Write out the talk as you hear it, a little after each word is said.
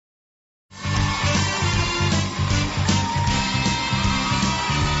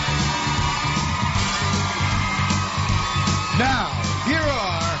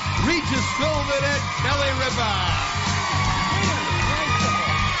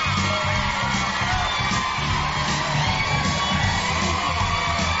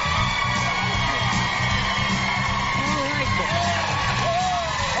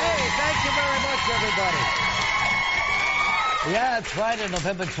Friday,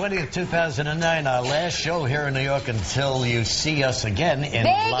 November 20th, 2009, our last show here in New York until you see us again in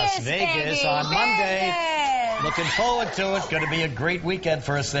Las Vegas on Monday. Looking forward to it. Going to be a great weekend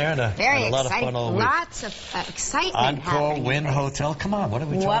for us there. And a lot of fun all week. Lots of excitement Encore Wynn Hotel. Come on, what are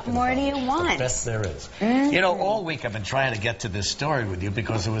we talking about? What more do you want? The best there is. You know, all week I've been trying to get to this story with you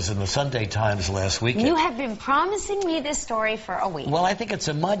because it was in the Sunday Times last weekend. You have been promising me this story for a week. Well, I think it's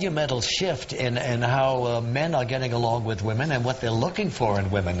a monumental shift in how men are getting along with women and what they're looking for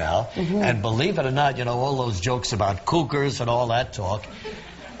in women now. And believe it or not, you know, all those jokes about cougars and all that talk.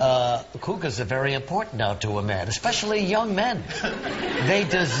 Cougars are very important now to a man, especially young men. They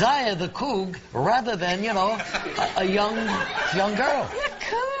desire the coug rather than, you know, a young girl. What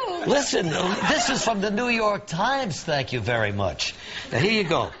coug? Listen, this is from the New York Times, thank you very much. Now, here you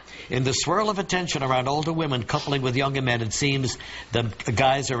go. In the swirl of attention around older women coupling with younger men, it seems the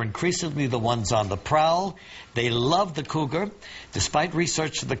guys are increasingly the ones on the prowl. They love the cougar. Despite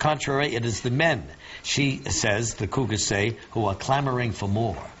research to the contrary, it is the men, she says, the cougars say, who are clamoring for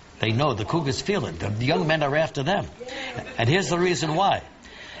more. They know the cougars feel it. The young men are after them. And here's the reason why.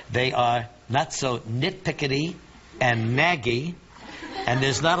 They are not so nitpickety and naggy, and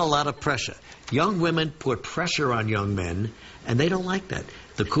there's not a lot of pressure. Young women put pressure on young men, and they don't like that.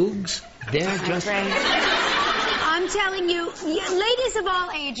 The cougs, they're just... I'm telling you, ladies of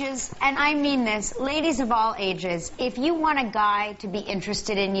all ages, and I mean this, ladies of all ages, if you want a guy to be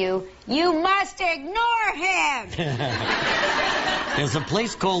interested in you, you must ignore him! There's a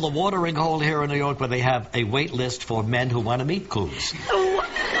place called the Watering Hole here in New York where they have a wait list for men who want to meet cougs.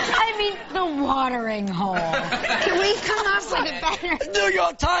 I mean, the Watering Hole. Can we come up with a better... New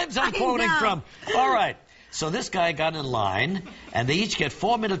York Times I'm quoting from. All right. So this guy got in line, and they each get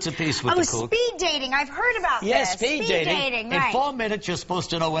 4 minutes apiece with the coug. Oh, speed dating. I've heard about this. Yes, speed dating. Right. In 4 minutes, you're supposed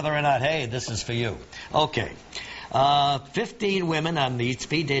to know whether or not, hey, this is for you. Okay. 15 women on the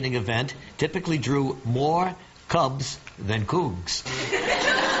speed dating event typically drew more cubs than cougs.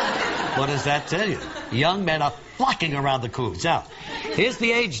 What does that tell you? Young men are flocking around the cougs. Now, here's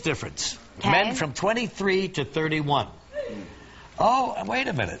the age difference. Okay. Men from 23 to 31. Oh, wait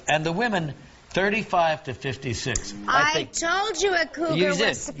a minute. And the women... 35 to 56. I told you a cougar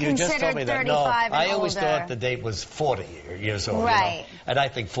was You just told me considered that. 35 No, and I always older. thought the date was 40 years old. Right. You know? And I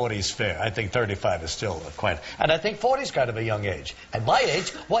think 40 is fair. I think 35 is still quite... And I think 40 is kind of a young age. At my age,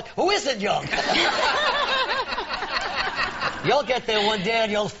 what? Who isn't young? You'll get there one day and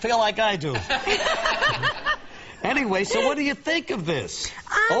you'll feel like I do. Anyway, so what do you think of this?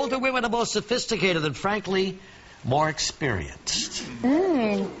 Older women are more sophisticated and, frankly, more experienced.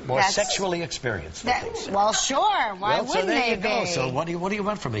 More sexually experienced. Well, sure. Why wouldn't they be? Go. So what do you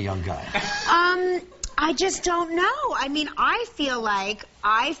want from a young guy? I just don't know. I mean, I feel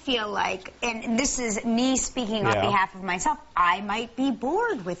like, and this is me speaking on behalf of myself, I might be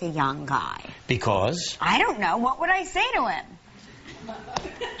bored with a young guy. Because? I don't know. What would I say to him?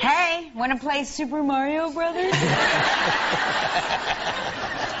 Hey, want to play Super Mario Brothers?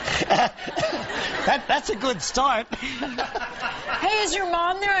 That's a good start. Hey, is your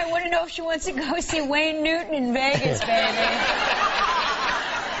mom there? I want to know if she wants to go see Wayne Newton in Vegas, baby.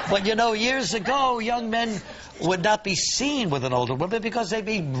 But, you know, years ago, young men would not be seen with an older woman because they'd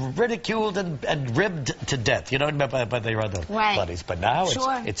be ridiculed and ribbed to death, you know, by their other buddies. But now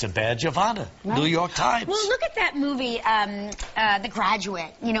it's a badge of honor. New York Times. Well, look at that movie, The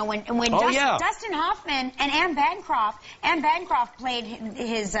Graduate. You know, when Dustin Hoffman and Anne Bancroft played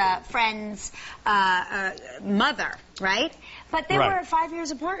his friend's mother, right? But they were 5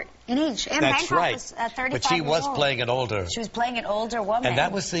 years apart in age. Anne Bancroft was 35 But she was playing an older... She was playing an older woman. And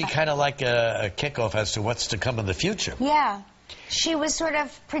that was the kind of like a kickoff as to what's to come in the future. Yeah. She was sort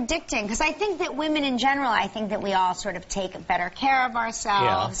of predicting, because I think that women in general, I think that we all sort of take better care of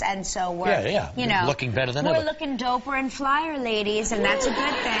ourselves, and so we're, you know, looking better than ever. We're looking doper and flyer, ladies, and that's a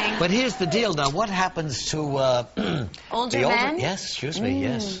good thing. But here's the deal now. What happens to older men? Yes, excuse me.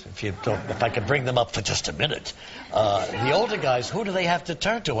 Yes, if I could bring them up for just a minute. The older guys, who do they have to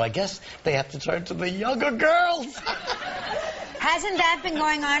turn to? I guess they have to turn to the younger girls. Hasn't that been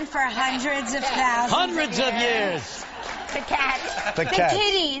going on for hundreds of thousands? Hundreds of years. The cats. The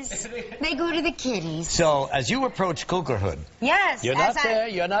kitties. They go to the kitties. So, as you approach cougarhood, you're not there.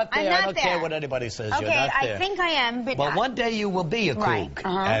 You're not there. I don't care what anybody says. Okay, you're not there. I think I am, but one day you will be a coug,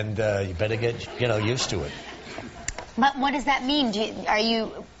 and you better get used to it. But what does that mean? Are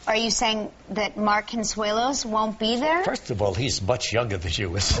you Are you saying that Mark Consuelos won't be there? First of all, he's much younger than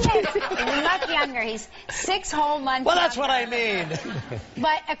you, isn't he? He's much younger. He's 6 whole months Well, that's younger. what I mean.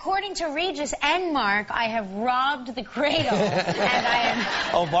 But according to Regis and Mark, I have robbed the cradle. And I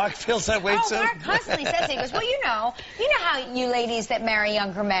am... Oh, Mark feels that way, too? Mark constantly says it. He goes, well, you know how you ladies that marry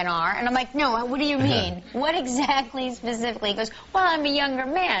younger men are. And I'm like, no, what do you mean? What exactly specifically? He goes, well, I'm a younger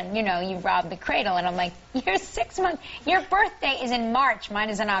man. You know, you robbed the cradle. And I'm like, you're 6 months. Your birthday is in March. Mine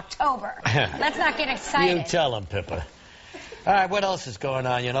is in October. Let's not get excited. You tell him, Pippa. All right, what else is going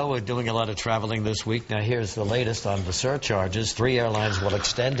on? You know, we're doing a lot of traveling this week. Now, here's the latest on the surcharges. 3 airlines will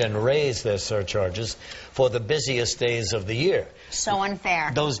extend and raise their surcharges for the busiest days of the year. So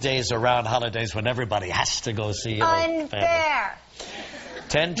unfair. Those days around holidays when everybody has to go see unfair.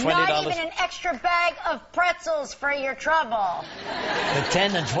 $10, $20. Not even an extra bag of pretzels for your trouble. The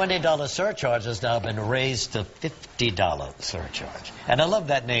 $10 and $20 surcharge has now been raised to $50 surcharge. And I love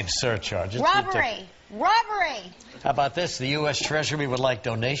that name, surcharge. Robbery. Robbery. How about this? The U.S. Treasury would like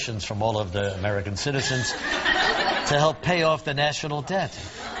donations from all of the American citizens to help pay off the national debt.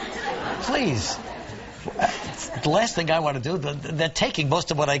 Please. The last thing I want to do, they're taking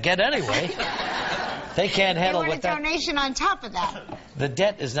most of what I get anyway. They can't handle what that... donation on top of that. The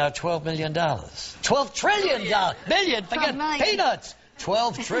debt is now $12 million. $12 trillion. Million. Forget peanuts.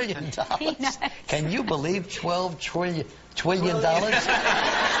 $12 trillion. Peanuts. Can you believe $12 trillion? $12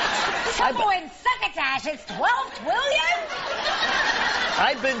 Someone succotash. It's $12 trillion?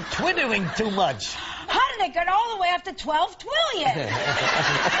 I've been twittering too much. How did it get all the way up to $12 trillion?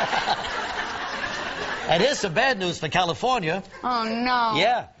 And here's some bad news for California. Oh, no.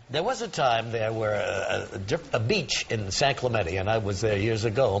 Yeah. There was a time there where a beach in San Clemente, and I was there years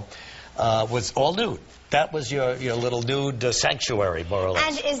ago, was all nude. That was your little nude sanctuary, more or less.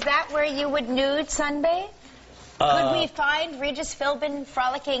 And is that where you would nude sunbathe? Could we find Regis Philbin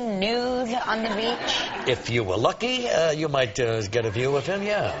frolicking nude on the beach? If you were lucky, you might get a view of him,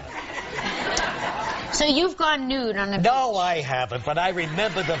 yeah. So you've gone nude on the beach? No, I haven't, but I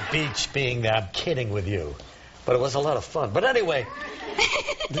remember the beach being there. I'm kidding with you. But it was a lot of fun. But anyway...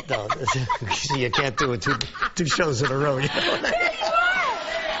 No, you can't do it two shows in a row. You know? There you are.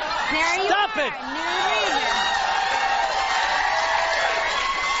 There you Stop are. it.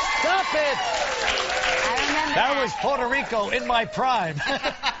 Stop it. I remember that was Puerto Rico in my prime.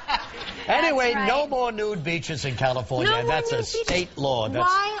 Anyway, right. No more nude beaches in California. No That's a state law.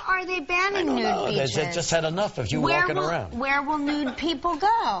 Why are they banning nude beaches? They just had enough of you walking around. Where will nude people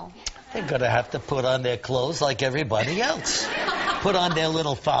go? They're going to have to put on their clothes like everybody else. Put on their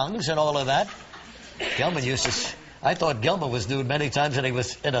little thongs and all of that. Gelman used to... I thought Gelman was nude many times and he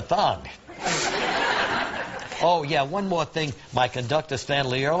was in a thong. Oh, yeah, one more thing. My conductor,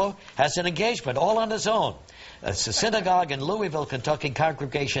 Stanley Earlo, has an engagement all on his own. It's a synagogue in Louisville, Kentucky,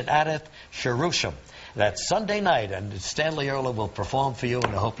 congregation Adeth Sherushim. That's Sunday night, and Stanley Earlo will perform for you,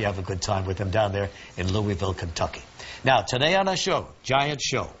 and I hope you have a good time with him down there in Louisville, Kentucky. Now, today on our show, giant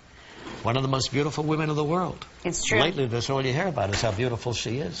show. One of the most beautiful women in the world. It's true. Lately, that's all you hear about is how beautiful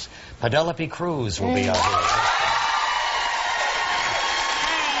she is. Penelope Cruz will be out here.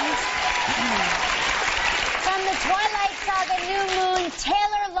 From the Twilight Saga New Moon,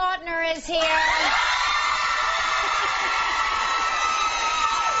 Taylor Lautner is here.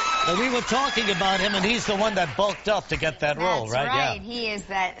 And we were talking about him, and he's the one that bulked up to get that role, right? That's right. Yeah. He is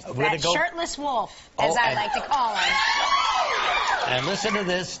that shirtless wolf, Oh, as I like to call him. And listen to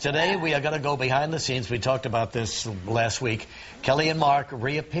this. Today we are going to go behind the scenes. We talked about this last week. Kelly and Mark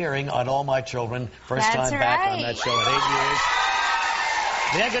reappearing on All My Children. First time back on that show in 8 years.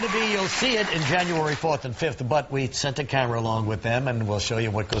 They're going to be, you'll see it in January 4th and 5th, but we sent a camera along with them, and we'll show you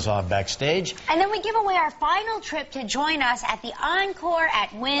what goes on backstage. And then we give away our final trip to join us at the Encore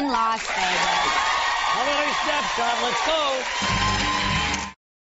at Wynn Las Vegas. Holiday snapshot, let's go.